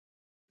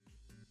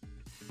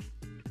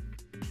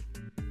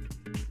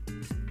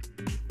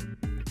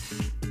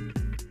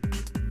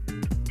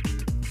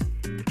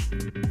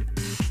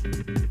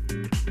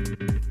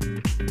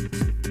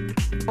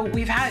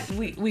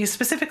We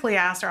specifically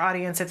asked our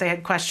audience if they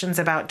had questions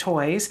about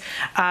toys.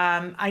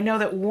 I know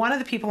that one of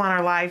the people on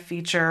our live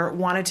feature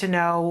wanted to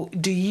know,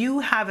 do you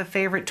have a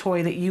favorite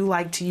toy that you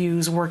like to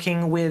use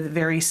working with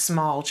very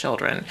small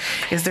children?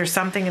 Is there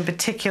something in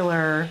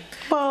particular?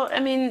 Well, I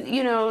mean,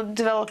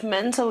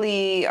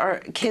 developmentally, our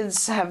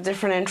kids have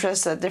different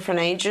interests at different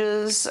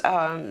ages.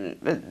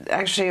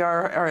 Actually,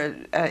 our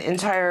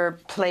entire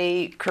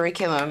play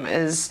curriculum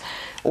is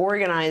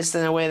organized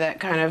in a way that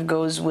kind of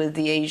goes with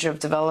the age of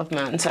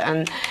development.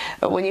 And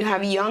when you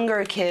have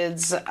younger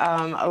kids,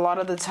 a lot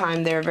of the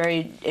time they're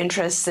very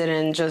interested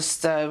in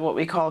just what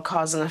we call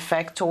cause and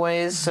effect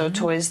toys. So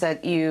toys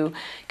that you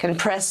can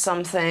press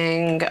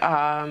something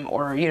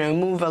or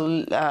move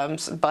a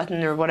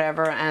button or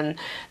whatever, and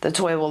the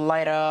toy will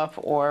light up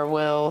or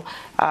will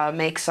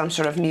make some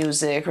sort of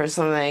music or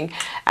something.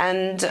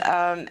 And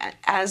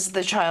as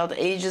the child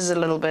ages a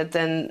little bit,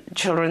 then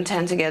children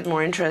tend to get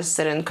more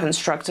interested in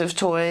constructive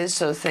toys,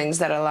 so things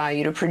that allow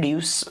you to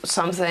produce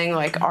something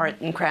like art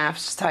and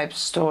crafts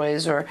types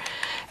toys or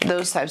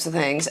those types of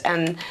things,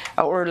 and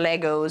or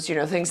Legos,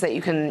 things that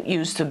you can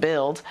use to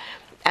build.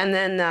 And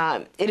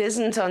then it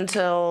isn't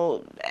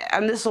until,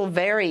 and this will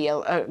vary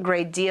a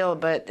great deal,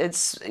 but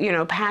it's,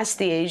 past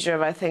the age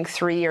of, I think,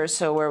 3 or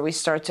so, where we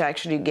start to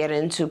actually get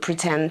into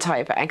pretend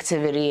type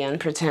activity and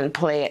pretend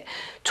play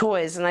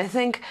toys. And I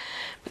think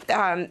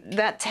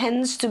that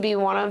tends to be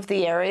one of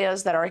the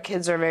areas that our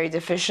kids are very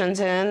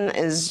deficient in,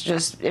 is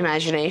just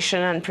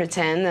imagination and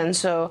pretend. And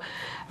so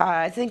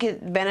I think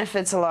it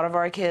benefits a lot of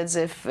our kids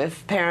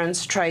if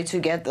parents try to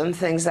get them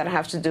things that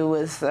have to do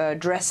with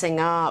dressing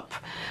up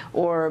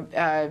or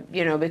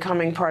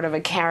becoming part of a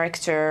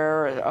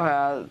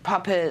character,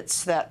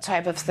 puppets, that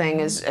type of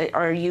thing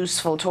are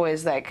useful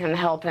toys that can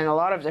help in a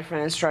lot of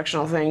different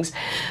instructional things.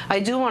 I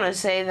do want to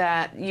say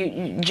that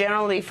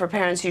generally for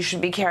parents, you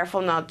should be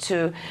careful not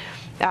to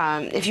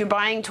if you're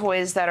buying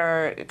toys that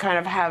are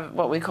have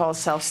what we call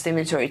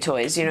self-stimulatory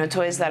toys,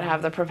 toys that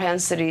have the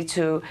propensity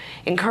to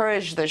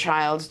encourage the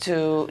child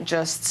to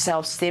just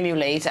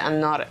self-stimulate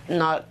and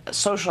not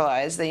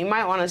socialize, then you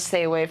might want to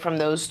stay away from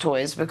those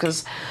toys,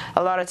 because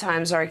a lot of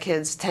times our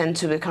kids tend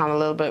to become a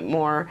little bit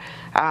more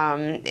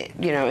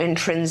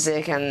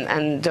intrinsic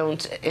and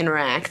don't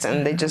interact,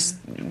 and they just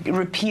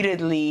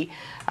repeatedly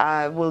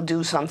will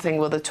do something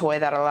with a toy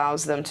that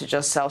allows them to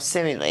just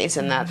self-stimulate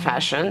in that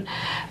fashion.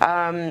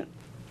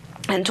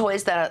 And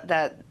toys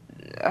that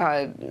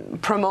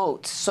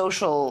promote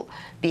social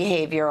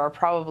behavior are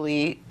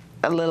probably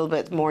a little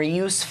bit more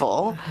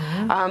useful.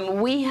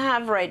 We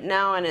have right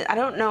now, and I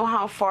don't know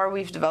how far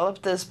we've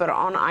developed this, but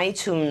on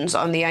iTunes,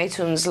 on the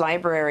iTunes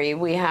library,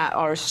 we have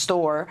our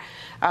store.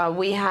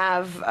 We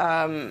have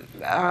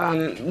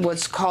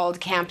what's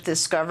called Camp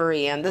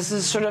Discovery, and this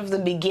is sort of the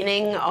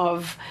beginning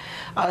of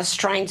us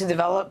trying to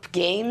develop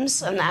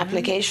games and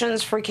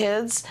applications for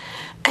kids.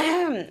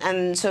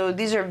 And so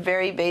these are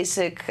very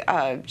basic,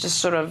 just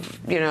sort of,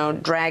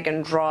 drag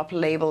and drop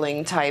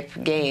labeling type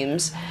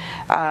games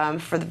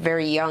for the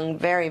very young,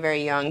 very,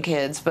 very young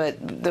kids.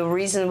 But the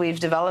reason we've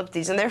developed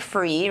these, and they're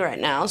free right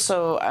now,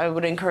 so I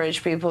would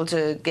encourage people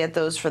to get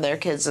those for their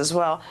kids as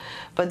well.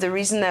 But the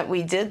reason that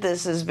we did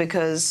this is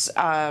because,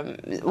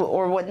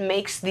 or what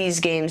makes these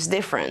games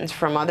different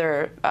from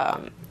other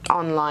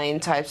online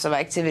types of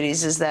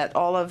activities, is that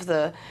all of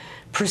the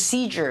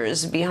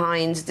procedures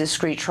behind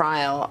discrete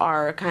trial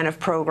are kind of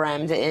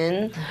programmed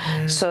in,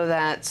 so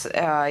that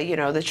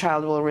the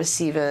child will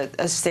receive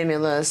a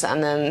stimulus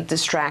and then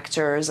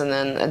distractors and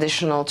then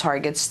additional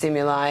target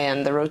stimuli,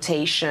 and the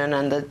rotation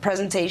and the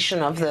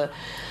presentation of the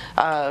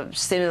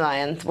stimuli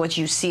and what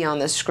you see on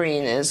the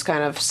screen is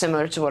kind of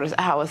similar to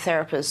how a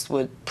therapist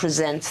would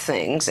present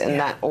things in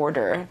that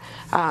order,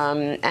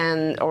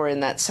 or in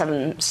that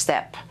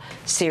 7-step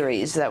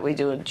series that we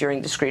do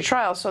during discrete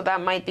trial. So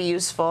that might be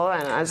useful,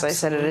 and as I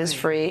said, it is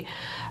free.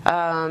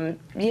 I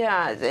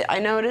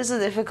know it is a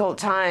difficult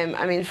time.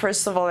 I mean,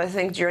 first of all, I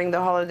think during the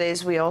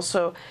holidays we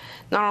also,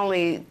 not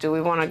only do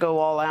we want to go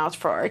all out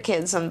for our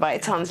kids and buy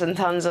tons and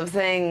tons of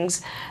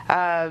things,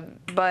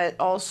 but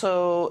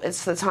also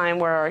it's the time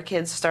where our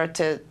kids start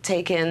to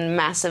take in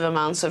massive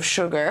amounts of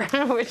sugar,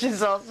 which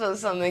is also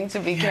something to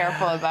be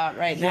careful about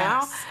right now.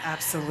 Yes,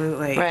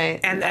 absolutely.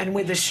 Right. And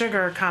with the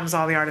sugar comes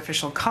all the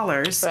artificial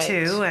colors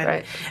too,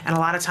 and a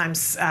lot of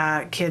times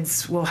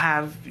kids will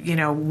have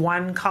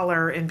one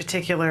color in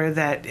particular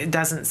that it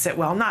doesn't sit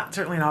well.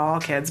 Certainly not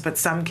all kids, but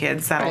some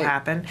kids that'll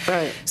happen.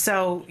 Right.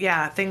 So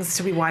things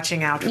to be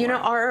watching out for.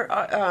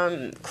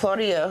 Our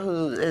Claudia,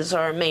 who is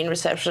our main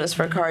receptionist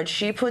for cards,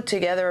 she put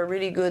together a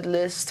really good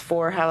list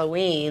for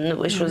Halloween,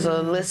 which was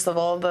a list of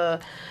all the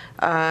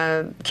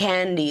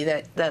candy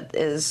that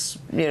is,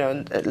 you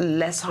know,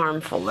 less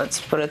harmful. Let's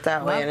put it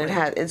that way.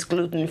 And it's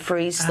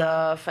gluten-free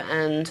stuff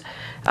and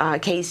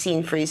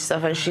casein-free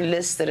stuff. And she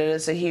listed it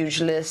as a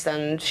huge list,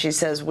 and she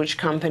says which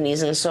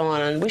companies and so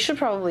on. And we should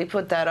probably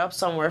put that up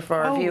somewhere for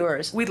our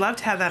viewers. We'd love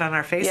to have that on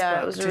our Facebook.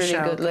 Yeah, it was a really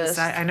good list.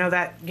 I know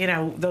that, you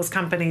know, those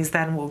companies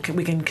then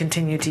we can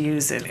continue to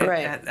use it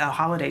at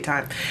holiday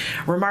time.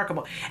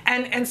 Remarkable.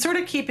 And sort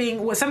of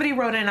keeping what somebody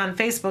wrote in on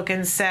Facebook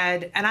and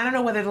said, and I don't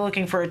know whether they're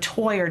looking for a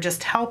toy or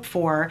just help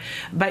for,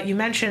 but you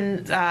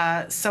mentioned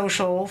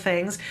social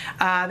things.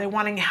 They're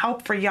wanting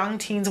help for young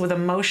teens with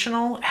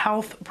emotional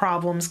health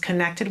problems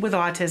connected with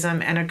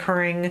autism and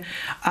occurring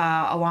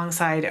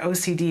alongside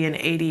OCD and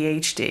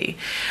ADHD.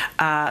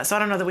 So I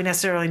don't know that we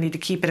necessarily need to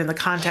keep it in the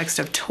context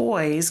of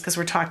toys because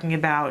we're talking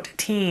about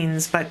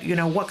teens, but you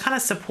know, what kind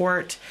of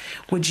support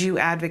would you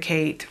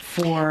advocate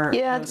for?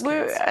 Yeah, those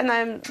kids?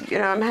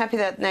 I'm happy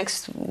that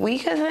next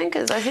week, I think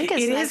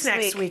it's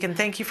next week, and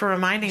thank you for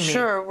reminding me.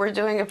 Sure, we're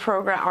doing a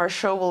program. Our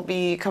show will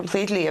be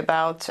completely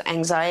about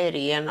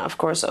anxiety, and of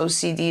course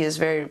OCD is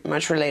very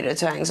much related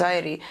to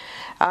anxiety.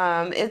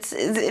 It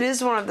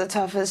is one of the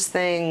toughest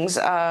things.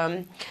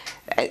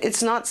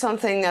 It's not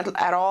something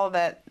at all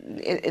that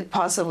it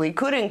possibly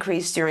could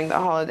increase during the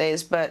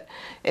holidays, but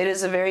it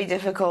is a very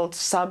difficult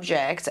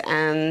subject,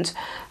 and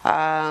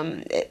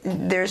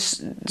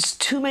there's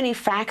too many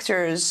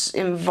factors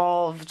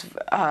involved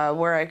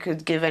where I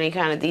could give any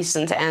kind of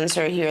decent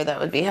answer here that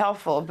would be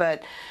helpful.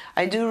 But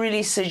I do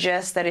really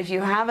suggest that if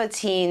you have a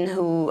teen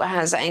who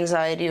has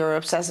anxiety or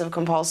obsessive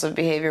compulsive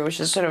behavior, which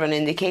is sort of an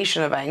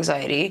indication of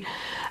anxiety,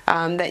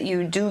 that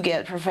you do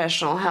get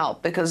professional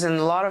help, because in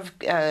a lot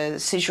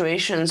of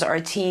situations our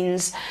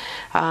teens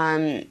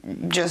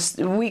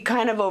we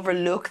kind of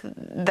overlook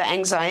the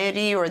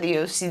anxiety or the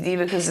OCD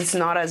because it's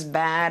not as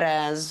bad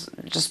as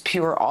just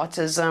pure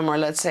autism or,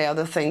 let's say,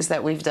 other things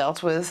that we've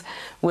dealt with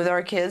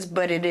our kids,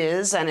 but it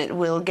is, and it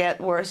will get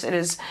worse.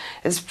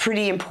 It's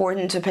pretty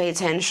important to pay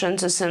attention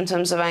to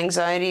symptoms of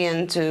anxiety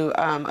and to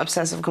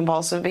obsessive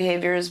compulsive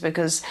behaviors,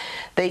 because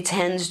they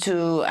tend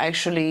to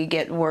actually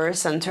get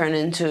worse and turn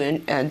into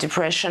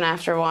depression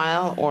after a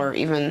while, or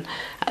even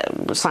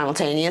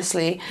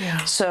simultaneously.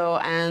 Yeah. So,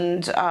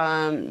 and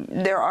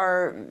there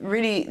are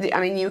really, I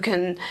mean, you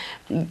can,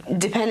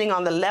 depending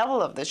on the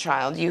level of the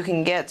child, you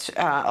can get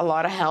a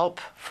lot of help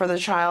for the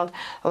child.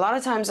 A lot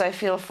of times I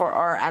feel for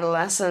our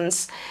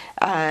adolescents,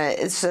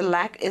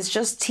 it's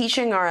just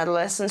teaching our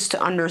adolescents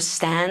to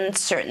understand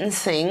certain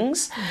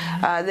things.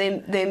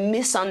 Mm-hmm. They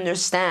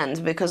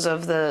misunderstand because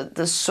of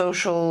the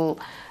social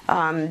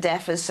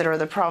deficit or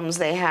the problems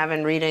they have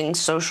in reading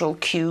social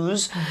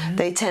cues. Mm-hmm.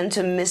 They tend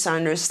to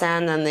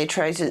misunderstand, and they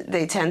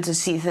tend to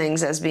see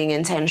things as being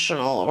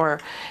intentional,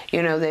 or,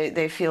 you know,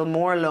 they feel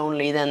more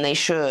lonely than they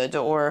should,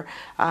 or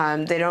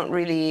they don't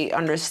really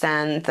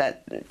understand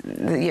that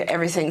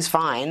everything's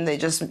fine.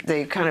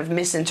 They kind of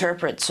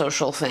misinterpret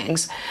social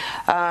things.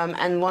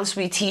 And once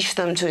we teach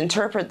them to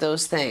interpret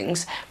those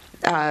things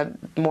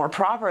more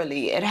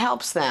properly, it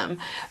helps them,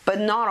 but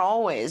not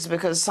always,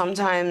 because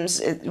sometimes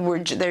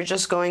they're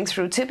just going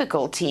through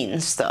typical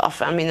teen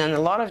stuff. I mean, and a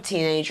lot of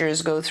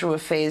teenagers go through a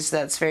phase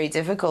that's very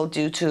difficult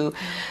due to,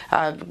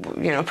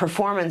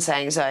 performance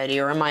anxiety,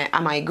 or am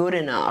I good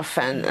enough?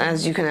 And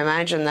as you can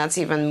imagine, that's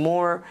even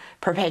more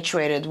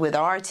perpetuated with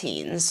our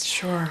teens.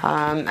 Sure.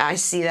 I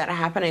see that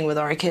happening with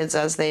our kids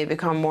as they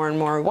become more and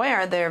more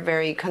aware. They're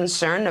very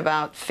concerned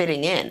about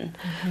fitting in,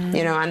 mm-hmm.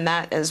 And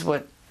that is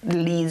what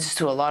leads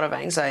to a lot of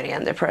anxiety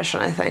and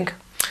depression, I think.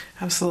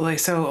 Absolutely.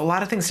 So a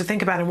lot of things to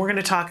think about, and we're going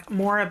to talk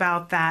more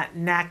about that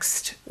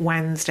next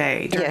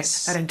Wednesday.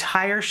 Yes. That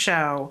entire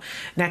show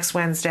next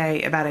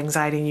Wednesday about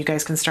anxiety, and you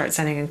guys can start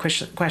sending in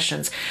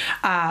questions.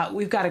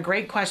 We've got a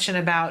great question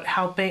about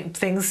helping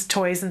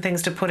toys and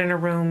things to put in a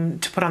room,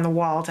 to put on the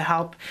wall to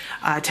help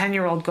a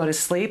 10-year-old go to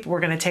sleep. We're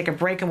going to take a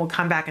break and we'll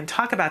come back and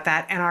talk about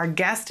that. And our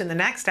guest in the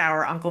next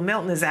hour, Uncle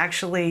Milton, is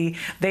actually,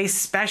 they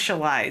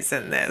specialize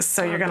in this.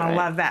 So you're going to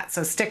love that.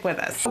 So stick with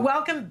us.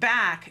 Welcome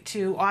back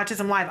to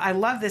Autism Live. I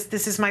love this.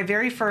 This is my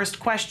very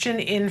first question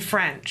in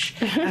French,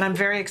 and I'm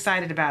very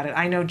excited about it.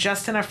 I know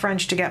just enough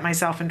French to get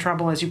myself in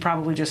trouble, as you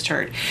probably just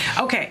heard.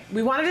 Okay,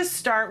 we wanted to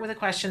start with a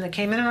question that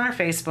came in on our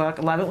Facebook.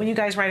 I love it when you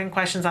guys write in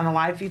questions on the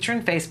live feature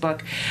in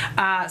Facebook.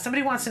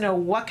 Somebody wants to know,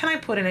 what can I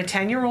put in a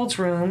 10-year-old's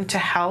room to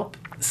help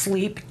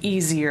sleep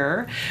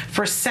easier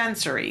for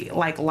sensory,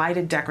 like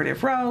lighted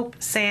decorative rope,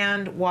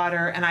 sand,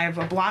 water, and I have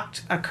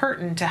a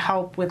curtain to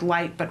help with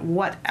light, but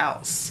what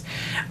else?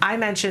 I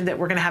mentioned that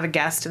we're going to have a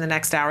guest in the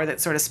next hour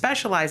that sort of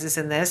specializes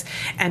in this,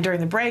 and during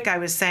the break I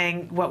was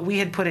saying what we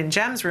had put in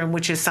Jem's room,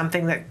 which is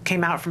something that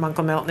came out from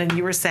Uncle Milton, and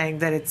you were saying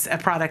that it's a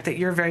product that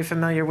you're very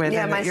familiar with.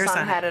 Yeah, and my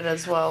son had it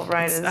as well,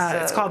 right?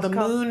 It's called the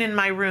Moon in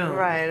My Room.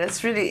 Right,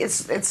 it's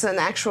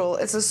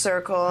a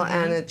circle, mm-hmm.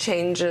 and it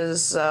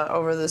changes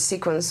over the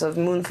sequence of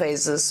moons moon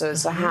phases. So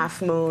it's a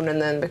half moon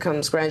and then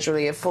becomes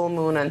gradually a full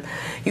moon, and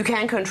you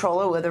can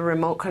control it with a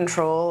remote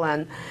control,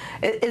 and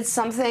it's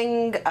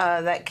something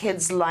that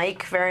kids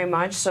like very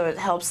much, so it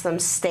helps them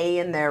stay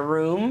in their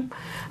room.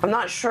 I'm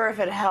not sure if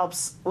it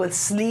helps with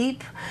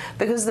sleep,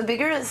 because the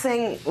bigger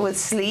thing with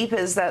sleep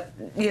is that,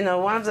 you know,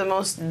 one of the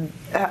most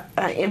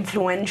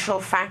influential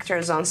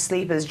factors on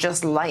sleep is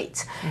just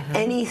light.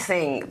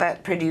 Anything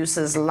that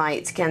produces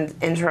light can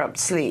interrupt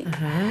sleep.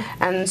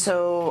 And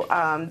so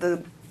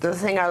the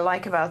thing I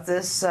like about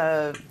this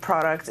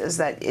product is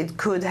that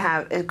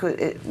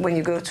when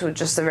you go to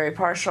just a very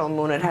partial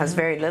moon, it has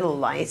very little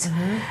light,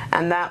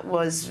 and that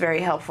was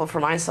very helpful for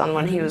my son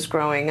when he was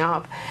growing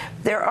up.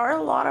 There are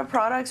a lot of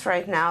products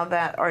right now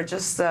that are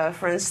just,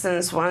 for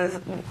instance,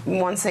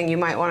 one thing you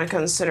might want to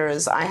consider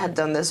is, I had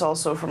done this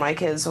also for my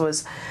kids,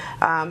 was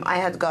I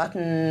had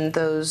gotten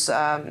those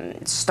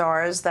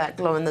stars that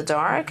glow in the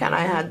dark, and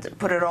I had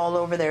put it all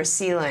over their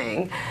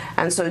ceiling,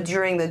 and so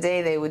during the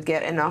day they would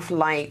get enough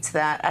light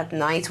that at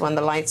night when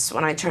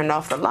I turned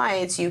off the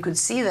lights, you could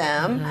see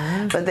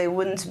them, but they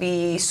wouldn't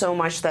be so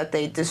much that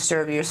they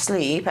disturb your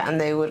sleep, and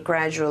they would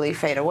gradually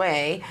fade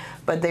away,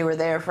 but they were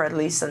there for at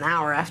least an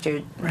hour after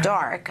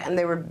dark, and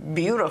they were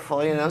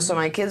beautiful, you know. So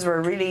my kids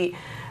were really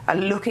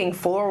looking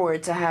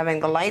forward to having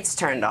the lights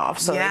turned off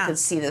so they could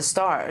see the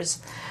stars.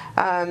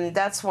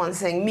 That's one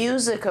thing.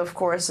 Music, of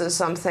course, is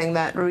something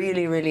that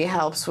really, really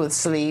helps with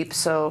sleep.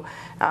 So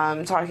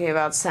talking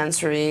about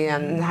sensory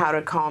and how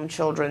to calm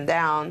children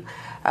down.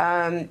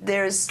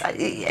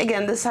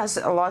 Again, this has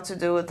a lot to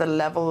do with the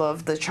level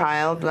of the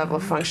child, level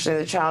of functioning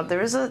of the child.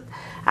 There is an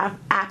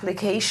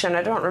application,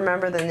 I don't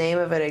remember the name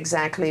of it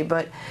exactly,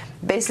 but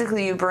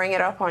basically you bring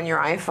it up on your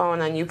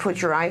iPhone and you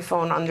put your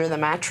iPhone under the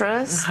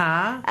mattress,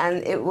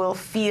 and it will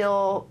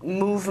feel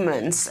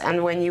movements,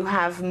 and when you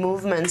have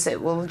movements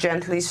it will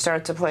gently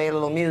start to play a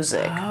little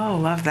music. Oh,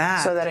 love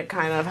that. So that it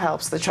kind of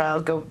helps the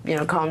child go, you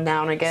know, calm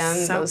down again.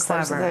 So those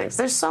types of things.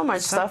 There's so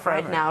much stuff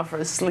right now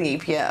for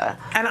sleep,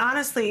 And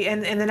honestly,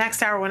 in the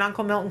next hour when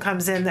Uncle Milton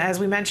comes in, as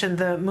we mentioned,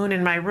 the moon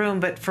in my room,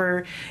 but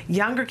for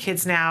younger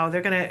kids now,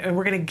 we're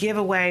gonna give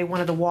away one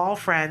of the wall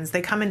friends.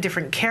 They come in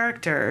different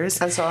characters.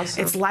 That's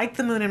awesome. It's like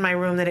the moon in my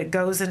room, that it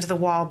goes into the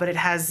wall, but it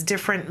has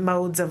different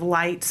modes of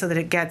light so that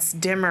it gets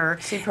dimmer.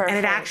 And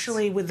it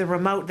actually, with the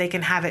remote, they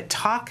can have it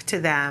talk to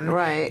them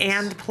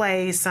and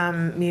play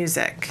some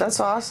music. That's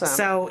awesome.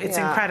 So it's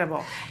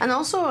incredible. And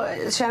also,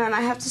 Shannon,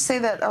 I have to say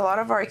that a lot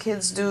of our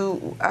kids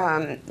do,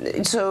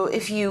 so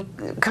if you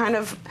kind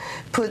of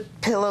put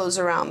pillows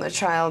around the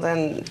child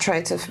and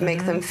try to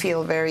make them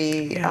feel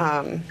very,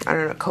 I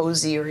don't know,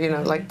 cozy, or, you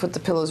know, like put the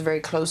pillows very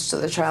close to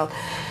the child,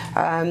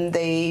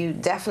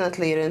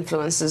 it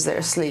influences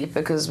their sleep,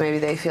 because maybe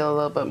they feel a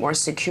little bit more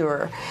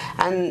secure.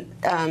 And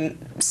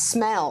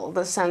smell,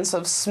 the sense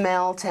of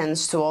smell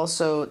tends to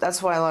also,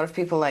 that's why a lot of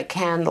people like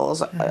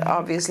candles.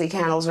 Obviously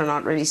candles are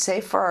not really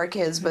safe for our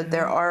kids, but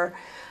there are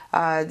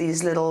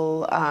these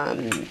little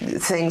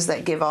things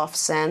that give off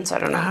scent. I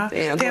don't know.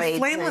 You know, they have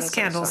flameless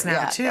candles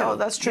now too. Oh,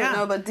 that's true.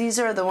 No, but these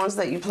are the ones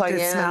that you plug in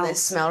and they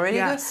smell really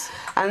good.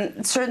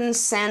 And certain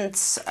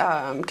scents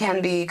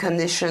can be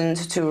conditioned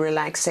to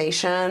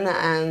relaxation,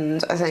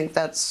 and I think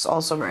that's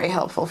also very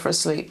helpful for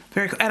sleep.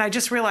 Very cool. And I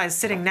just realized,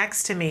 sitting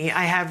next to me,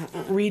 I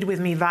have Read With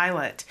Me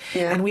Violet,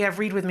 and we have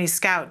Read With Me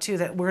Scout too.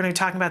 That we're going to be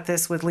talking about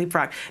this with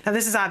Leapfrog. Now,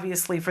 this is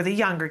obviously for the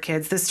younger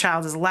kids. This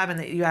child is 11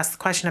 that you asked the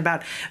question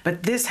about,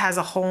 but this has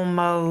a whole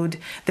mode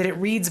that it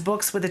reads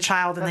books with the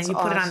child, and then you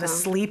put it on the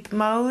sleep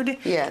mode,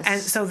 and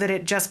so that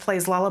it just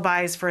plays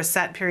lullabies for a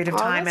set period of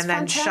time, and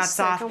then shuts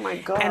off. Oh my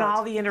God. And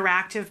all the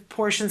interactive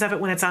portions of it,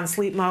 when it's on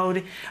sleep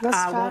mode,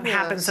 won't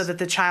happen, so that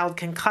the child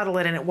can cuddle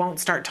it and it won't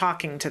start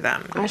talking to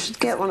them. I should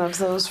get one of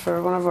those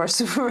for one of our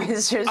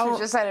supervisors who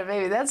just had a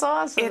baby. That's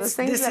awesome. This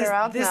thing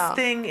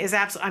is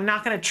absolutely. I'm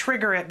not going to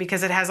trigger it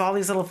because it has all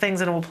these little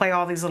things and it will play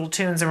all these little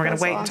tunes, and we're going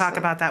to wait and talk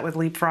about that with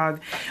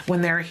Leapfrog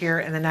when they're here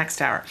in the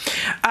next hour.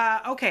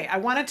 Okay, I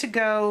wanted to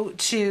go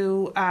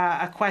to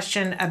a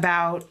question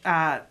about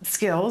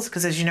skills,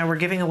 because as you know, we're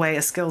giving away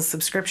a skills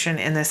subscription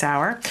in this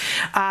hour.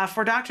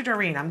 For Dr.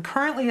 Doreen, I'm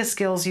currently a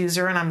skills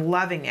user and I'm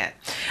loving it.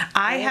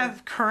 I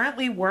have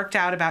currently worked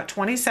out about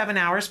 27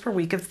 hours per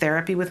week of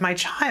therapy with my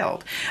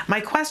child.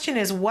 My question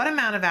is, what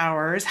amount of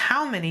hours,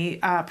 how many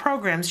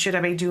programs should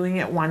I be doing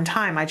at one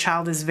time? My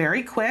child is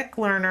very quick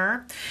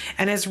learner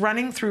and is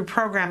running through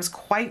programs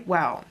quite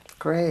well.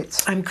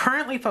 Great. I'm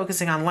currently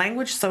focusing on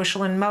language,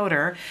 social, and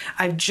motor.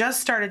 I've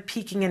just started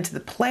peeking into the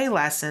play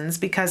lessons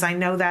because I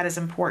know that is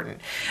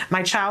important.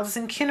 My child is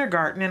in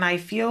kindergarten, and I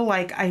feel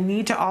like I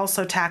need to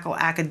also tackle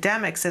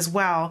academics as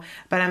well,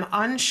 but I'm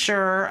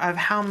unsure of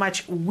how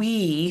much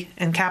we,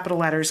 in capital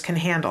letters, can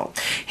handle.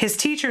 His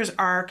teachers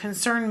are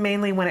concerned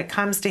mainly when it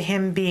comes to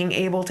him being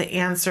able to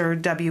answer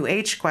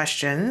WH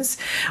questions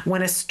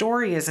when a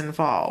story is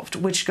involved,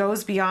 which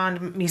goes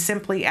beyond me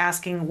simply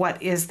asking,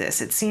 what is this?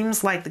 It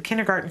seems like the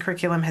kindergarten curriculum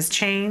has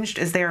changed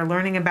as they are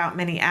learning about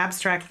many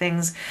abstract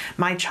things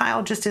my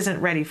child just isn't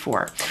ready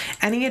for.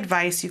 Any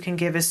advice you can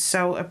give is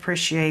so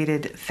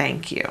appreciated.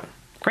 Thank you.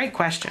 Great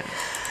question.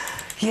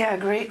 Yeah,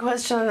 great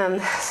question,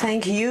 and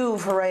thank you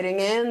for writing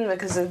in,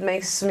 because it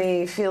makes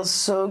me feel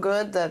so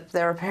good that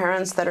there are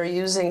parents that are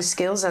using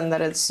skills and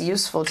that it's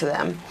useful to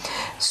them.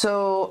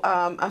 So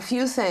a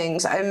few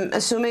things. I'm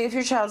assuming if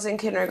your child's in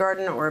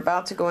kindergarten or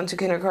about to go into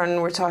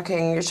kindergarten, we're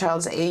talking your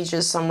child's age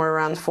is somewhere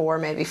around 4,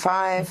 maybe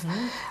 5,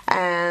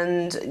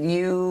 and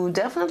you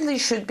definitely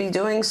should be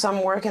doing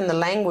some work in the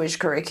language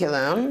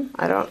curriculum.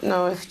 I don't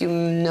know if you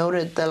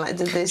noted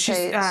did they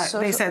say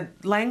they said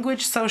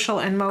language, social,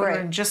 and motor,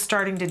 and just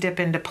starting to dip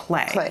into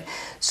play.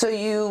 So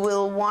you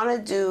will want to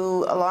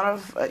do a lot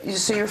of,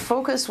 so you're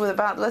focused with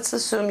about, let's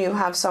assume you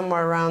have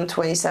somewhere around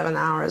 27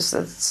 hours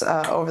that's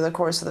over the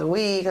course of the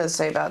week, let's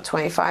say about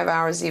 25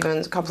 hours, even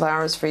a couple of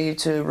hours for you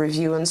to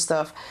review and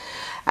stuff.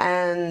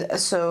 And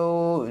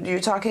so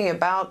you're talking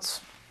about,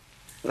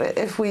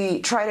 if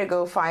we try to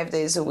go 5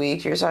 days a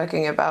week, you're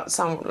talking about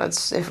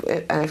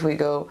if we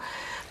go,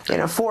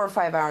 4 or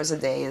 5 hours a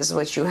day is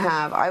what you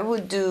have. I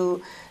would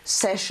do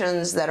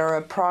sessions that are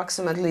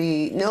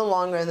approximately no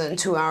longer than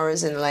 2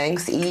 hours in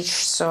length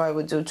each. So I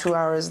would do 2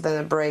 hours, then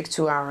a break,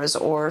 2 hours,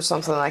 or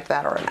something like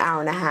that, or an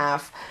hour and a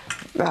half,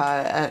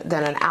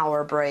 then an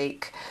hour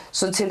break.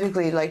 So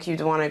typically, like,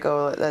 you'd want to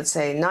go, let's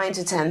say 9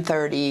 to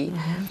 10:30,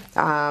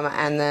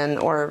 and then,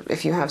 or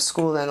if you have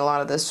school, then a lot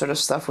of this sort of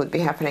stuff would be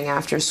happening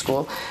after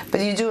school.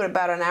 But you do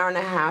about an hour and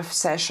a half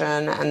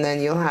session, and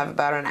then you'll have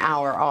about an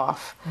hour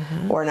off,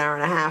 or an hour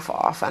and a half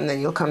off, and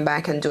then you'll come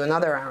back and do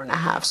another hour and a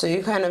half. So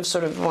you kind of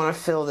sort of want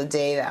to fill the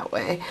day that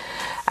way.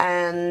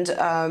 And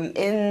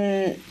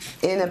in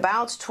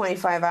about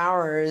 25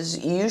 hours,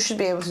 you should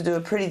be able to do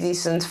a pretty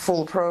decent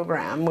full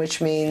program,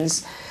 which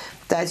means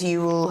that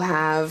you will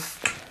have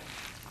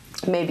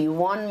maybe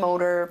one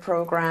motor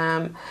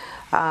program,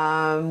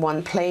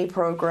 one play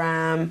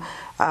program,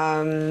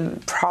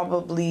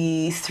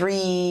 probably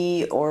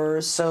 3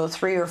 or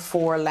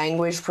 4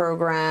 language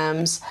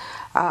programs,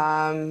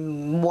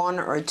 1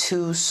 or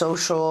 2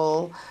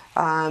 social.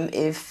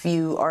 If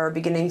you are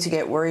beginning to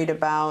get worried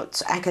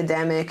about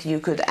academic, you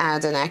could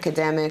add an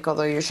academic,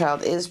 although your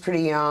child is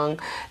pretty young.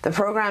 The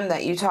program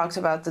that you talked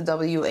about, the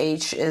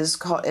WH, is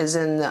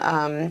in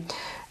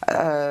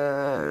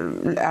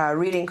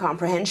reading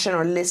comprehension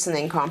or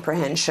listening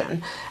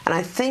comprehension. And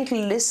I think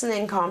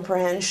listening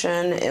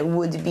comprehension, it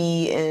would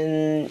be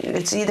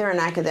it's either an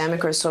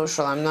academic or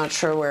social. I'm not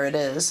sure where it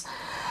is.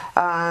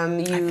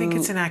 I think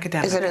it's an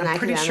academic. Is it an I'm academic?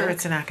 pretty sure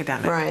it's an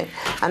academic. Right.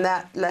 And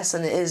that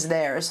lesson is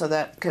there, so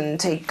that can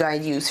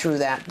guide you through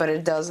that. But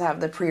it does have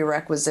the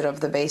prerequisite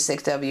of the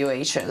basic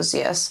WHs,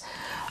 yes.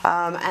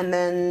 And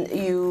then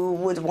you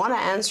would want to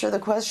answer the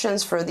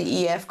questions for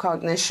the EF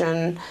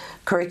cognition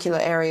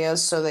curricula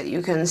areas so that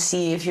you can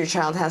see if your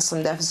child has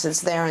some deficits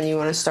there and you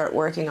want to start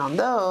working on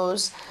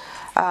those.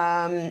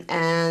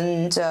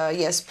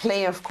 Yes,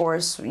 play, of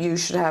course, you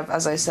should have,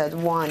 as I said,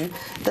 1.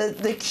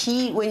 The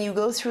key, when you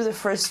go through the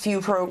first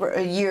few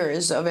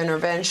years of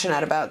intervention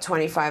at about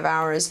 25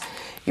 hours,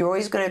 you're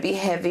always going to be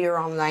heavier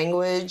on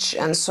language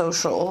and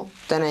social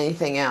than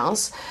anything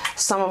else.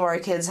 Some of our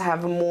kids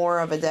have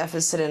more of a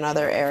deficit in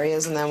other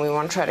areas, and then we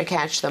want to try to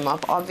catch them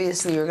up.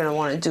 Obviously, you're going to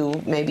want to do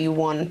maybe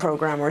 1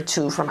 program or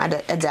 2 from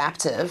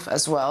adaptive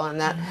as well,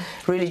 and that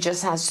really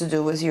just has to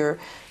do with your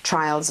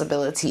child's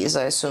abilities.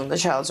 I assume the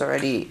child's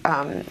already,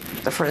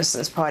 for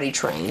instance, potty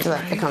trained.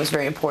 That becomes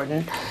very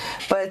important.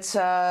 But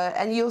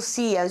and you'll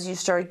see as you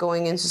start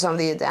going into some of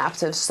the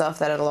adaptive stuff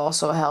that it'll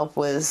also help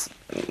with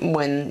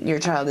when your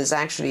child is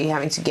actually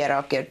having to get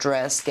up, get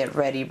dressed, get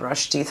ready,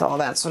 brush teeth, all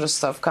that sort of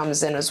stuff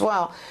comes in as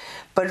well.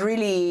 But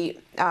really,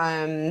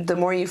 the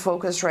more you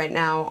focus right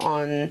now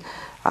on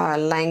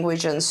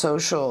language and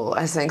social,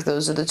 I think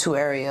those are the 2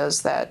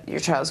 areas that your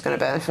child's going to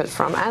benefit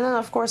from. And then,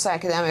 of course,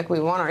 academic. We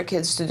want our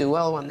kids to do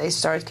well when they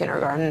start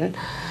kindergarten.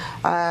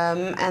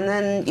 And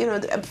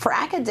then, for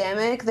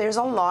academic, there's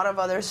a lot of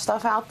other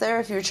stuff out there.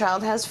 If your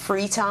child has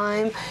free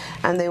time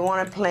and they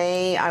want to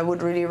play, I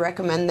would really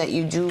recommend that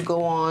you do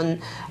go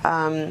on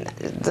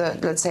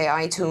let's say,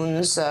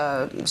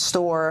 iTunes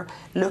store,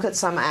 look at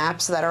some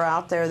apps that are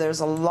out there. There's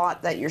a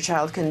lot that your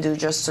child can do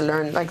just to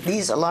learn. Like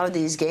a lot of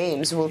these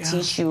games will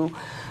teach you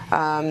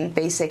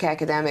basic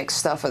academic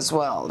stuff as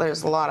well.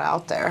 There's a lot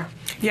out there.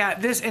 Yeah,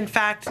 in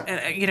fact,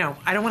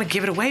 I don't want to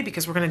give it away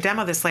because we're going to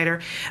demo this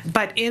later,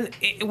 but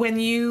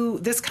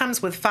this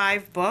comes with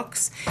 5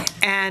 books,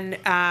 and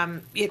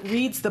it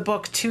reads the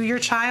book to your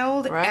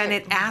child, and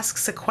it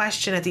asks a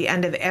question at the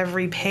end of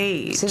every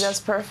page. See, that's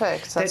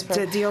perfect.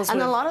 That deals and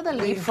with a lot of the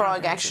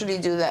Leapfrog actually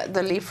do that.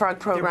 The Leapfrog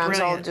programs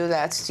all do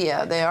that.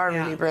 Yeah, they are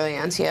really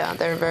brilliant. Yeah,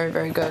 they're very,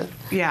 very good.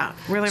 Yeah,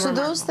 really So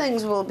remarkable. those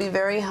things will be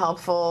very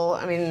helpful.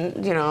 I mean,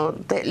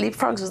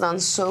 Leapfrogs has done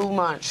so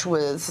much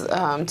with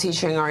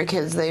teaching our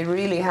kids. They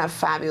really have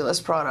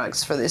fabulous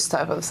products for this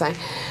type of thing.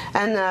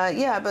 And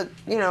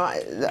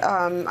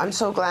I'm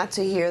so glad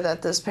to hear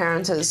that this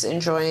parent is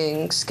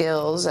enjoying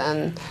skills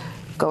and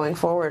going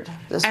forward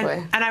this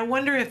way. And I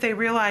wonder if they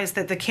realize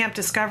that the Camp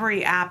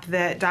Discovery app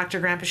that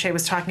Dr. Granpeesheh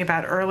was talking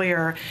about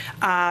earlier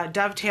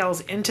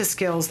dovetails into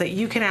skills that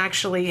you can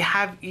actually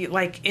have,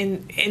 like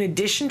in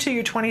addition to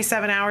your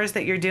 27 hours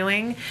that you're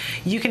doing,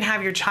 you can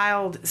have your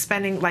child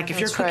spending, like if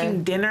you're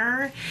cooking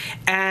dinner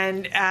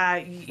and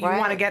you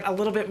want to get a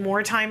little bit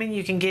more time in,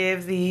 you can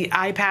give the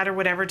iPad or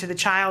whatever to the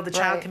child. The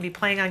child can be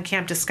playing on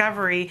Camp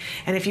Discovery,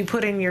 and if you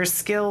put in your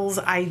skills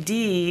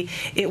ID,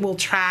 it will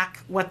track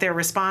what their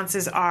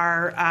responses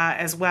are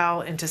as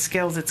well into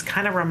skills. It's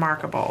kind of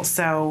remarkable.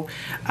 So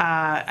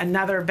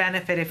another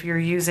benefit if you're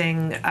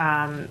using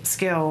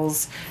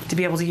skills to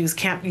be able to use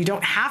Camp, you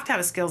don't have to have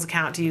a skills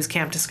account to use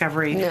Camp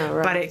Discovery,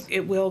 but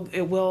it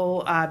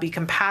will be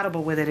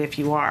compatible with it if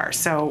you are.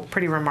 So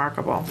pretty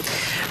remarkable.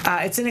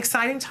 It's an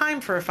exciting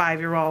time for a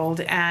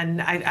 5-year-old,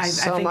 and I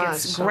think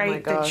it's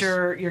great that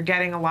you're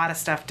getting a lot of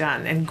stuff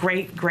done. And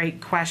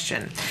great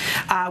question.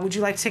 Would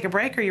you like to take a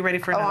break, or are you ready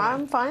for another one?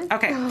 I'm fine.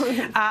 Okay.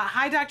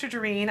 Hi, Dr.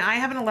 Doreen. I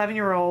have an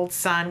 11-year-old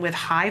son with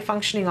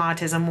high-functioning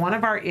autism. One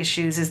of our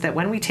issues is that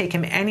when we take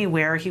him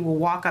anywhere, he will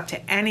walk up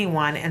to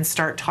anyone and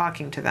start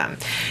talking to them.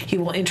 He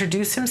will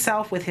introduce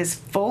himself with his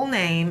full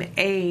name,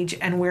 age,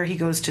 and where he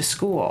goes to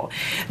school.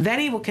 Then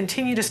he will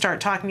continue to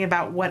start talking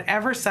about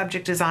whatever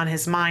subject is on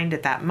his mind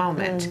at that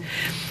moment.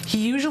 He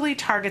usually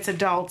targets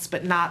adults,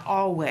 but not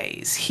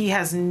always. He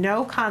has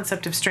no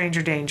concept of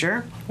stranger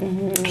danger.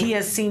 He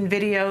has seen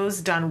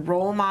videos, done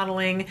role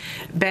modeling,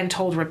 been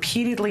told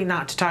repeatedly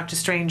not to talk to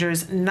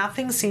strangers.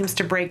 Nothing seems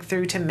to break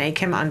through to make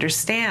him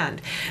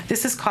understand.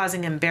 This is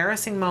causing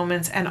embarrassing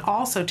moments and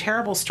also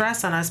terrible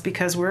stress on us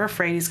because we're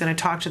afraid he's going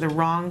to talk to the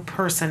wrong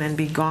person and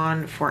be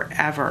gone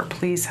forever.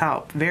 Please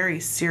help. Very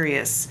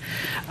serious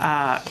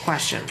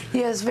question.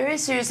 Yes, very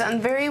serious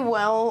and very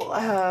well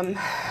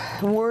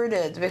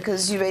worded,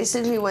 because you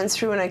basically went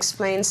through and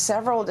explained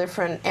several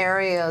different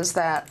areas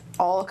that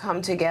all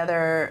come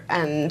together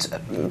and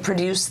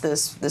produce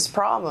this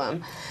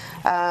problem.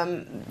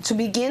 To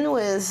begin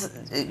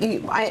with,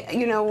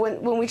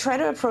 when we try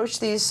to approach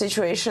these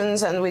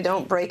situations and we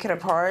don't break it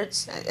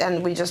apart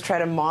and we just try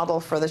to model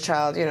for the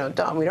child,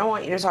 we don't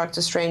want you to talk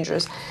to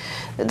strangers,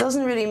 it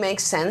doesn't really make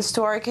sense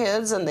to our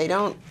kids, and they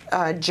don't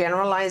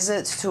generalize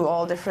it to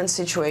all different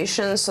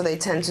situations, so they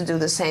tend to do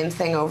the same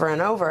thing over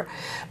and over.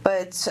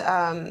 But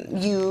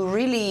you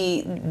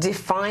really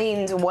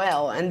defined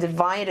well and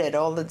divided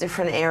all the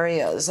different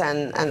areas,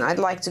 and I'd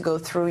like to go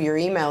through your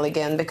email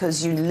again,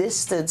 because you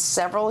listed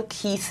several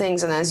key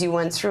things, and as you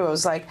went through, I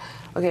was like,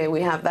 okay,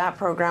 we have that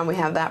program, we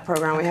have that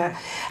program, we have,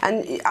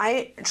 and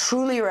I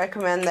truly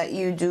recommend that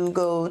you do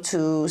go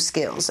to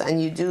Skills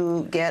and you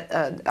do get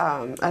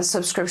a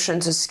subscription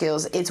to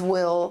Skills. It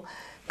will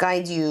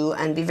guide you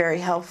and be very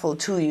helpful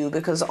to you,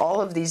 because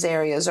all of these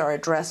areas are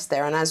addressed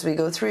there. And as we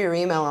go through your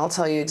email, I'll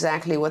tell you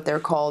exactly what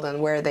they're called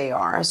and where they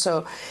are.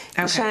 So,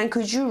 Shannon,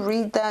 could you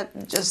read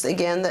that just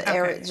again? The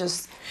area,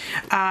 just.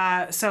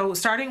 So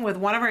starting with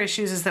one of our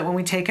issues is that when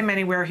we take him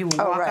anywhere, he will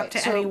walk up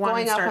to anyone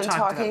and start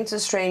talking to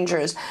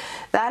strangers.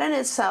 That in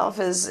itself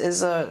is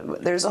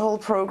there's a whole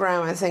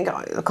program, I think,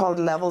 called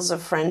Levels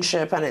of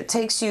Friendship, and it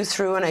takes you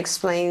through and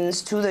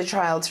explains to the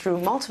child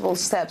through multiple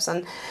steps.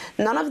 And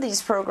none of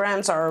these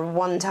programs are a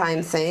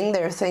one-time thing.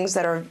 They're things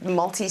that are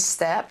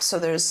multi-step, so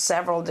there's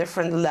several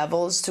different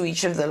levels to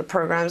each of the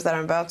programs that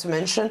I'm about to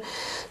mention.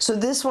 So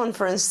this one,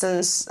 for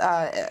instance,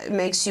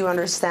 makes you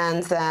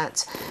understand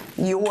that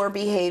your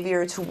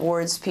behavior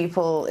towards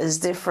people is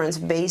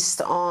different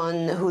based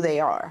on who they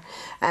are.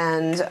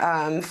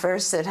 And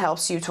first, it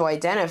helps you to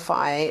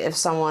identify if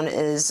someone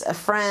is a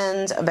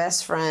friend, a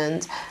best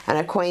friend, an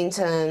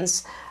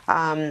acquaintance,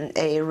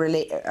 a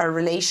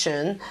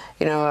relation,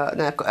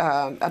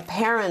 a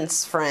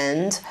parent's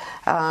friend,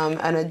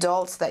 an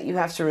adult that you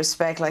have to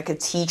respect, like a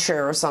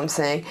teacher or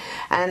something,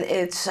 and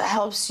it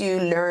helps you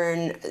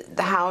learn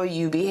how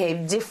you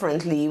behave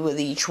differently with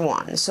each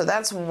one. So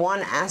that's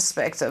one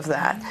aspect of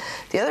that.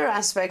 The other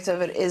aspect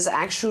of it is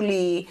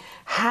actually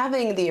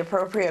having the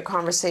appropriate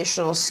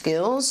conversational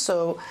skills.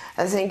 So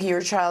I think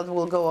your child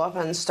will go up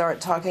and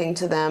start talking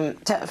to them.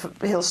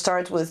 He'll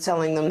start with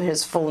telling them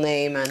his full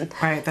name and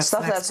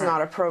stuff that's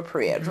not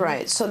appropriate,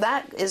 right? So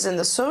that is in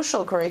the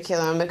social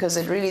curriculum, because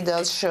it really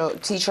does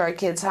teach our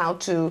kids how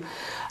to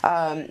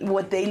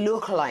what they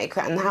look like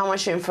and how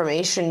much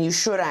information you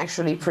should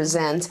actually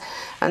present.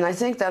 And I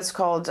think that's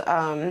called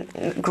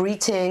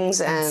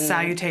greetings and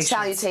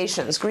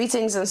salutations.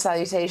 Greetings and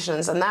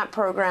salutations. And that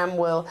program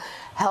will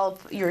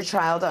help your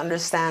child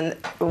understand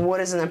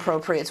what is an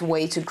appropriate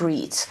way to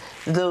greet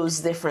those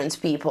different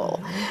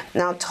people.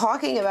 Now,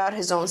 talking about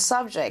his own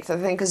subject, I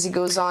think, because he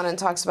goes on and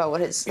talks about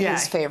what his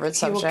favorite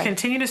subject. He will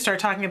continue to start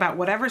talking about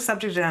whatever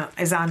subject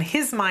is on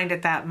his mind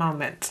at that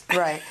moment.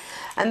 Right.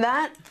 And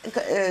that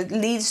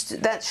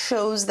that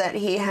shows that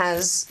he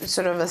has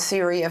sort of a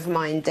theory of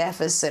mind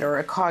deficit or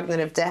a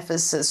cognitive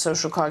deficit,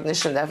 social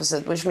cognition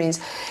deficit, which means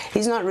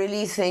he's not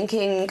really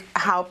thinking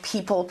how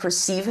people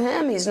perceive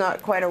him. He's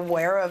not quite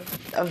aware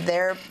of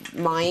their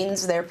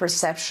minds, their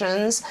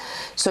perceptions.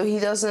 So he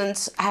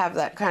doesn't have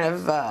that kind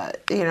of,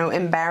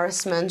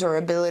 embarrassment or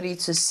ability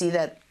to see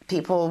that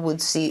people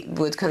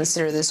would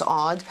consider this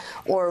odd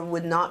or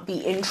would not be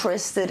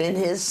interested in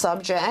his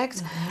subject.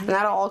 Mm-hmm. And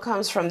that all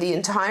comes from the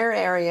entire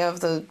area of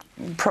the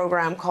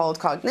program called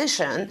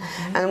cognition.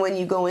 Mm-hmm. And when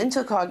you go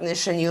into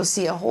cognition, you'll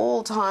see a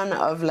whole ton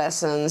of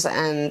lessons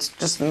and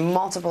just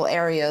multiple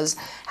areas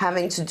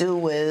having to do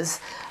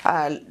with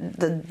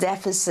the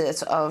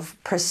deficit of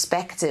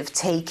perspective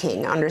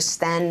taking,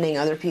 understanding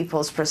other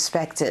people's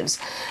perspectives.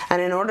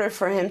 And in order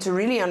for him to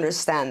really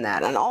understand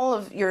that, and all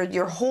of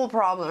your whole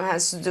problem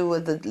has to do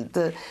with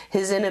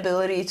his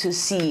inability to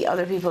see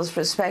other people's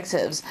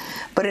perspectives.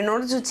 But in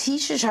order to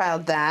teach a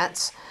child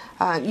that,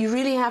 you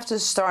really have to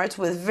start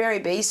with very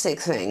basic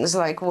things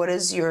like what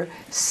is your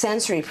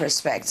sensory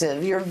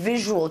perspective, your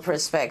visual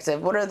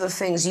perspective, what are the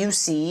things you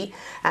see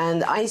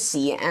and I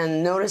see,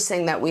 and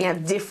noticing that we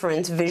have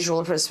different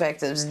visual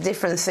perspectives,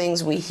 different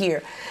things we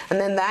hear. And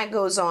then that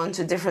goes on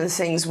to different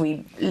things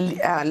we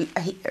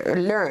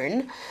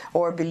learn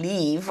or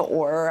believe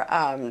or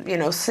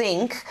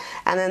think,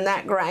 and then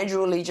that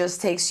gradually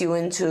just takes you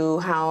into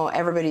how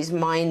everybody's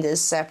mind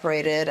is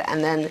separated,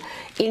 and then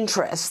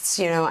interests,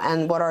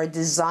 and what our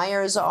desires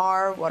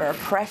are, what our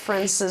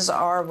preferences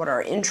are, what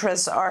our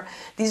interests are.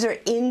 These are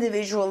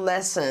individual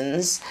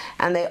lessons,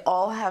 and they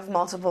all have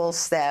multiple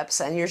steps,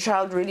 and your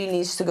child really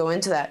needs to go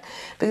into that,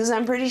 because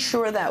I'm pretty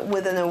sure that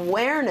with an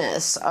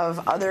awareness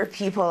of other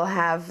people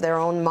have their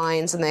own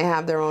minds and they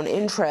have their own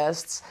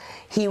interests,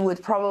 he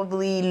would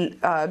probably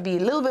be a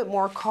little bit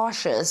more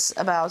cautious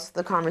about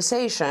the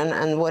conversation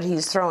and what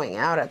he's throwing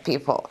out at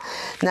people.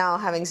 Now,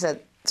 having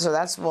said, so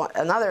that's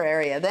another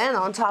area. Then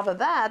on top of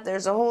that,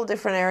 there's a whole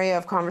different area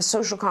of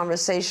social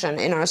conversation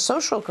in our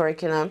social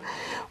curriculum,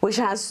 which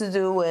has to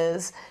do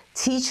with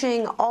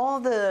teaching all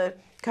the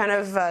kind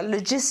of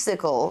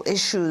logistical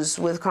issues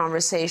with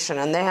conversation,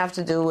 and they have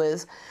to do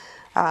with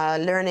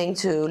learning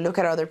to look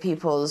at other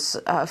people's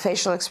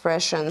facial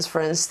expressions, for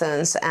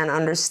instance, and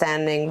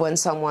understanding when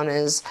someone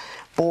is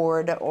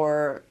bored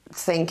or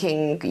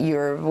thinking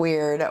you're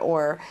weird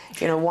or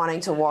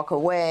wanting to walk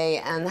away,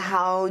 and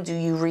how do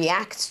you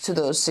react to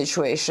those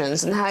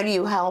situations, and how do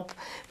you help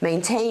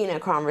maintain a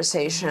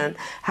conversation,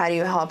 how do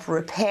you help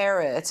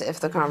repair it if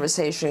the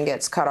conversation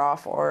gets cut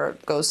off or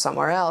goes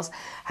somewhere else,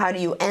 how do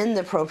you end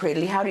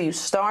appropriately, how do you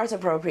start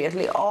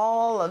appropriately.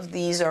 All of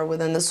these are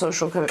within the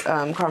social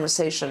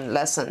conversation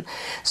lesson.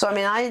 So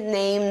I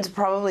named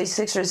probably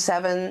 6 or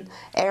 7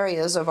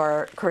 areas of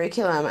our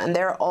curriculum, and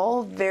they're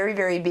all very,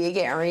 very big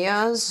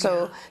areas.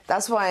 So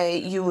that's why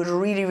you would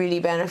really, really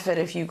benefit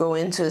if you go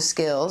into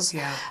skills.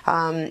 Yeah.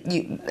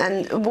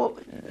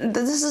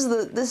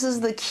 This is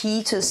the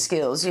key to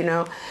skills.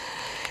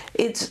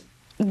 It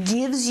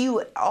gives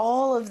you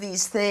all of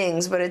these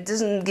things, but it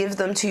doesn't give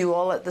them to you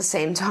all at the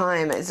same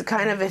time. It's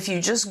kind of, if you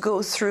just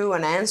go through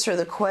and answer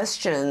the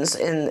questions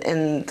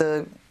in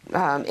the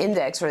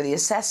index or the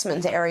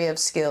assessment area of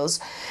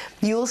skills,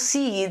 you'll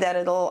see that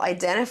it'll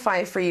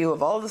identify for you,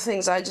 of all the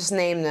things I just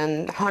named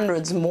and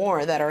hundreds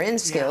more that are in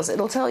skills,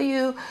 it'll tell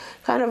you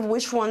kind of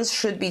which ones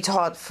should be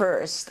taught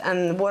first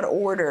and what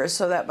order,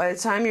 so that by the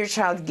time your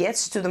child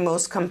gets to the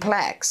most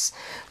complex,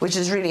 which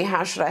is really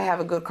how should I have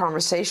a good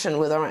conversation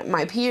with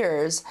my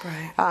peers,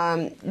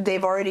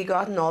 they've already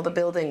gotten all the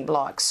building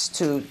blocks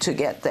to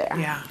get there.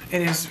 Yeah,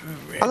 it is.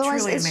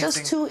 Otherwise, really it's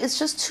amazing. it's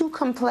just too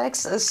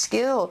complex a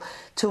skill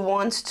to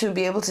want to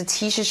be able to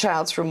teach a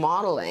child through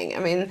modeling.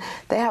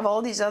 They have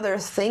all these other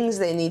things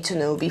they need to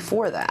know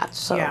before that.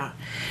 So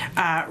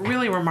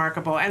really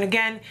remarkable. And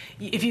again,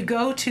 if you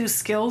go to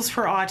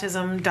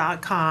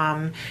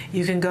skillsforautism.com,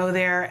 you can go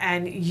there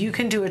and you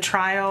can do a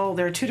trial.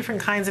 There are 2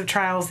 different kinds of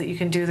trials that you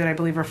can do that I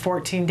believe are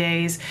 14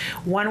 days.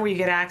 One where you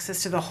get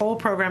access to the whole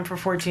program for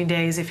 14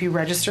 days. If you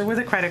register with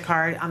a credit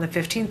card, on the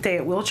 15th day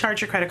it will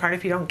charge your credit card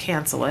if you don't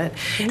cancel it.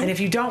 Mm-hmm. And if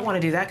you don't want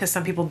to do that, because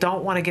some people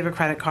don't want to give a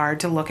credit card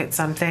to look at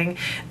something,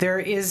 there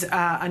is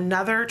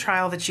another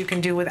trial that you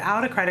can do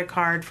without a credit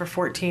card for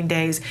 14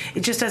 days.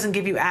 It just doesn't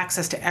give you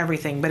access to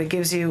everything, but it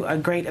gives you a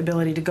great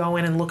ability to go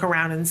in and look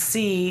around and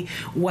see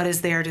what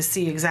is there, to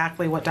see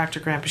exactly what Dr.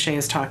 Granpeesheh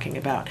is talking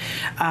about.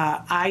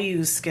 I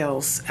use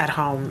Skills at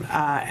home,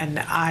 and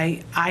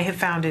I have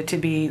found it to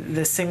be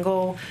the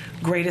single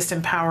greatest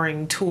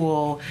empowering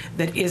tool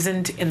that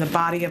isn't in the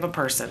body of a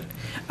person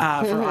for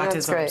autism.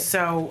 That's great.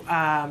 So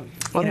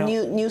Well,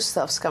 new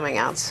stuff's coming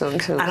out soon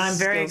too. And I'm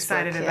very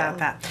excited about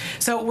that.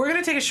 So we're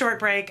going to take a short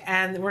break,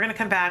 and we're going to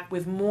come back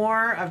with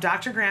more of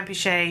Dr.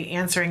 Granpeesheh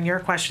answering your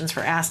questions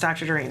for Ask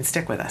Dr. Doreen.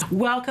 Stick with us.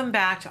 Welcome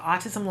back to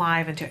Autism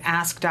Live and to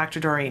Ask Dr.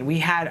 Doreen. We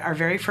had our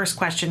very first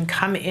question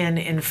come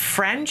in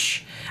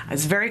French.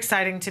 It's very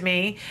exciting to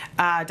me.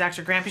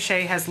 Dr.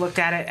 Granpeesheh has looked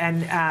at it,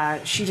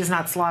 and she does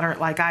not slaughter it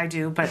like I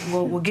do, but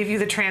we'll give you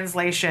the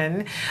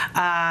translation,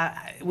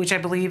 which I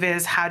believe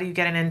is, how do you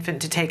get an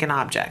infant to take an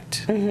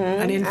object?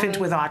 An infant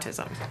with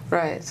autism.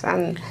 Right.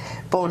 And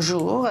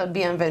bonjour,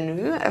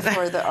 bienvenue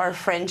for our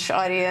French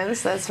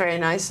audience. That's very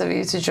nice of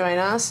you to join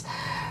us.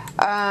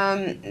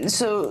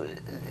 So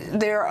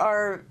there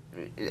are,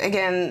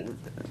 again,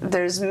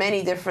 there's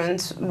many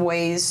different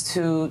ways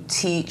to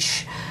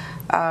teach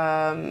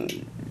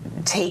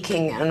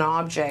taking an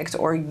object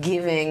or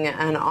giving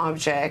an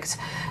object,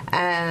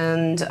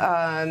 and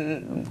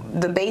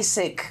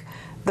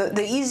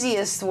the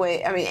easiest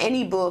way, I mean,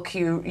 any book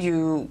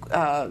you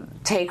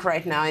take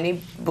right now,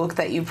 any book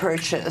that you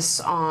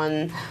purchase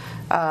on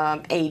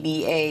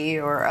ABA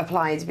or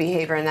Applied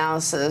Behavior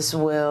Analysis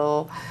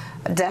will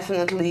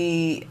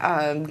definitely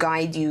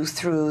guide you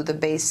through the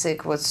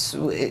basic,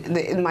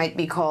 it might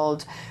be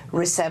called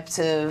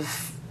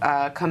receptive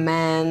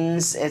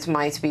commands, it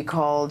might be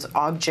called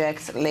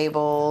object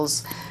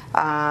labels.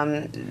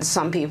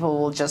 Some people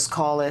will just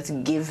call it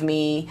give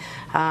me.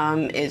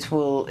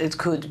 It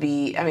could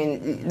be, I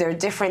mean, there are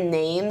different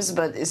names,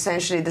 but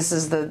essentially this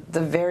is the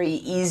very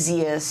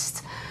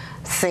easiest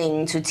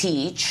thing to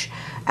teach.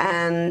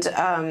 And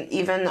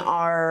even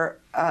our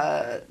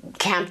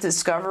Camp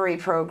Discovery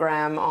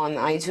program on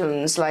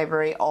iTunes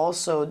Library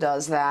also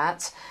does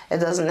that. It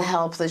doesn't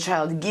help the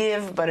child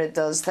give, but it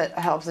does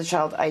help the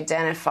child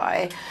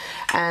identify.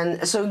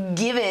 And so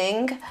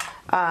giving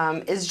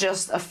is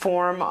just a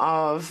form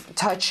of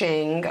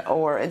touching,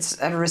 or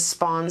it's a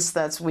response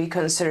that we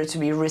consider to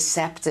be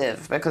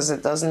receptive because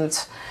it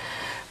doesn't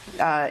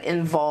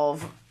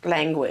involve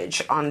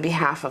language on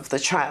behalf of the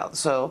child.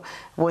 So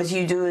what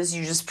you do is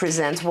you just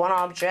present one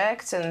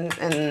object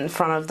in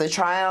front of the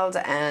child,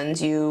 and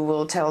you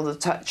will tell the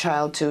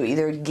child to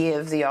either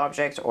give the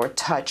object or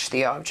touch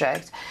the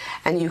object,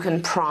 and you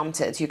can prompt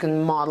it, you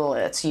can model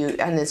it,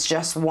 and it's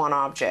just one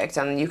object,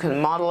 and you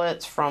can model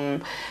it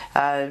from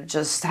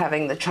just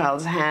having the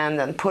child's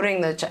hand and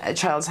putting the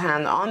child's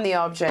hand on the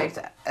object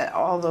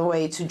all the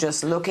way to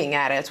just looking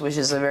at it, which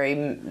is a very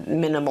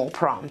minimal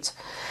prompt.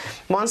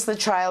 Once the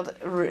child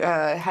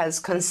has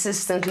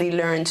consistently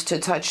learned to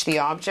touch the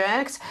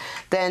object,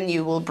 then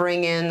you will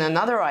bring in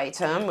another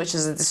item, which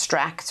is a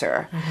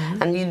distractor.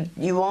 And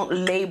you won't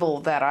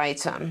label that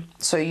item.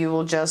 So you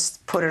will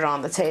just put it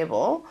on the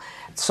table.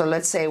 So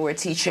let's say we're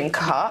teaching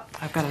cup.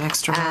 I've got an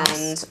extra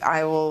mouse. And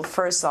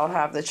I'll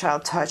have the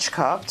child touch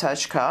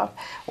cup,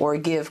 or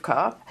give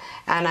cup.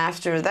 And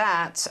after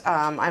that,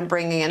 I'm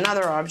bringing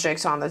another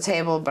object on the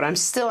table, but I'm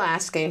still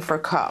asking for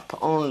cup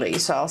only.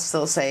 So I'll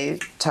still say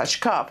touch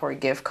cup or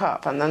give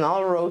cup. And then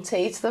I'll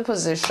rotate the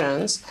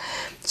positions.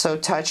 So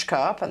touch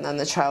cup, and then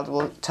the child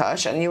will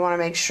touch. And you want to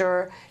make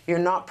sure you're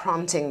not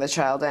prompting the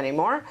child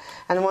anymore.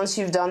 And once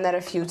you've done that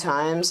a few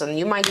times, and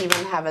you might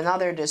even have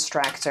another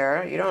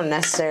distractor, you don't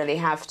necessarily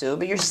have to,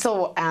 but you're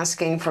still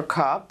asking for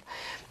cup,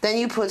 then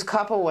you put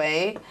cup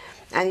away,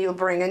 and you'll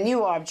bring a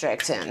new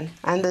object in.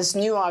 And this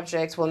new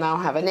object will now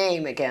have a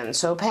name again,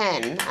 so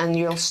pen. And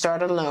you'll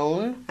start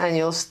alone, and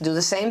you'll do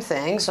the same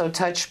thing, so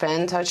touch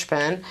pen,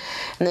 and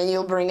then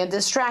you'll bring a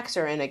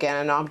distractor in again,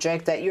 an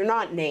object that you're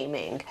not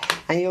naming.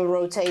 And you'll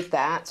rotate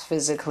that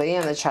physically,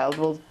 and the child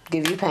will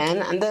give you pen.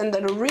 And then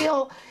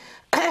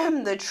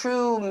the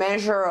true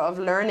measure of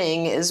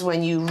learning is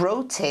when you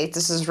rotate,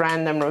 this is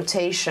random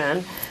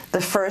rotation, the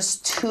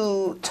first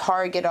two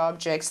target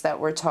objects that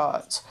were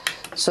taught.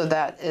 So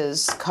that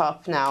is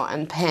cup now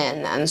and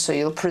pen, and so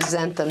you'll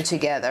present them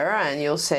together, and you'll say,